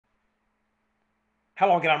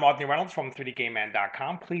Hello again, I'm Rodney Reynolds from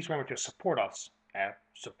 3dgameman.com. Please remember to support us at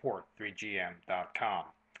support3gm.com.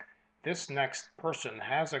 This next person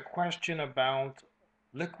has a question about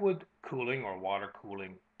liquid cooling or water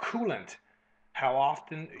cooling coolant. How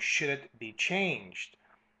often should it be changed?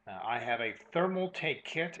 I have a thermaltake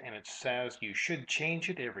kit and it says you should change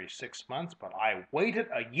it every 6 months, but I waited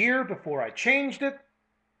a year before I changed it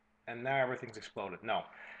and now everything's exploded. No,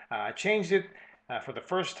 I changed it for the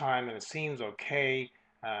first time and it seems okay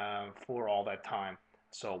for all that time.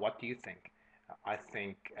 So what do you think? I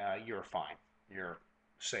think you're fine. You're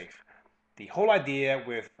safe. The whole idea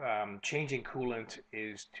with changing coolant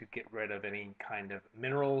is to get rid of any kind of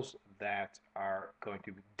minerals that are going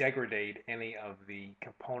to degrade any of the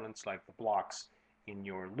components like the blocks in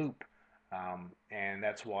your loop. And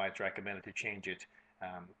that's why it's recommended to change it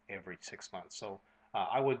every 6 months. So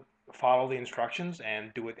I would follow the instructions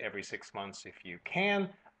and do it every 6 months if you can,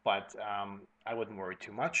 but I wouldn't worry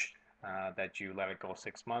too much that you let it go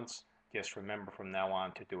 6 months. Just remember from now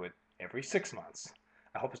on to do it every 6 months.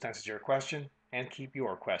 I hope this answers your question and keep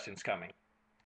your questions coming.